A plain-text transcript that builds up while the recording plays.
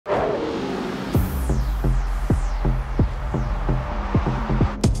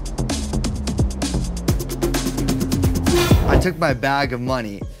took my bag of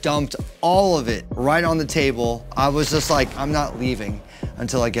money, dumped all of it right on the table. I was just like, I'm not leaving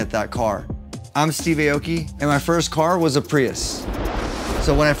until I get that car. I'm Steve Aoki, and my first car was a Prius.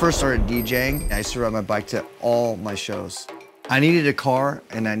 So when I first started DJing, I used to ride my bike to all my shows. I needed a car,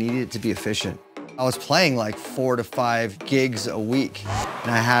 and I needed it to be efficient. I was playing like 4 to 5 gigs a week,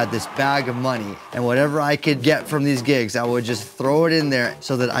 and I had this bag of money, and whatever I could get from these gigs, I would just throw it in there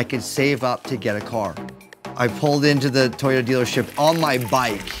so that I could save up to get a car. I pulled into the Toyota dealership on my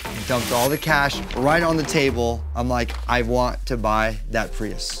bike, dumped all the cash right on the table. I'm like, I want to buy that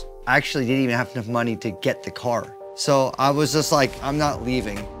Prius. I actually didn't even have enough money to get the car. So I was just like, I'm not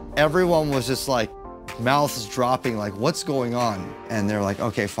leaving. Everyone was just like, mouths dropping, like, what's going on? And they're like,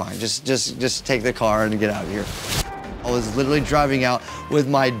 okay, fine, just take the car and get out of here. I was literally driving out with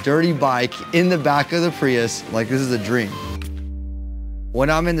my dirty bike in the back of the Prius, like this is a dream. When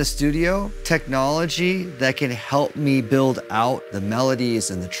I'm in the studio, technology that can help me build out the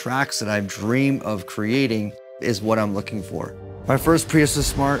melodies and the tracks that I dream of creating is what I'm looking for. My first Prius is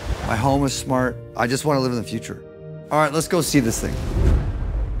smart, my home is smart. I just want to live in the future. All right, let's go see this thing.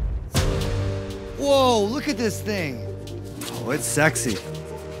 Whoa, look at this thing. Oh, it's sexy.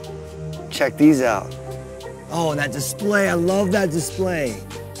 Check these out. Oh, and that display, I love that display.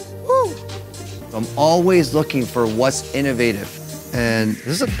 Woo. I'm always looking for what's innovative. And this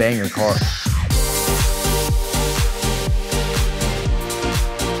is a banger car.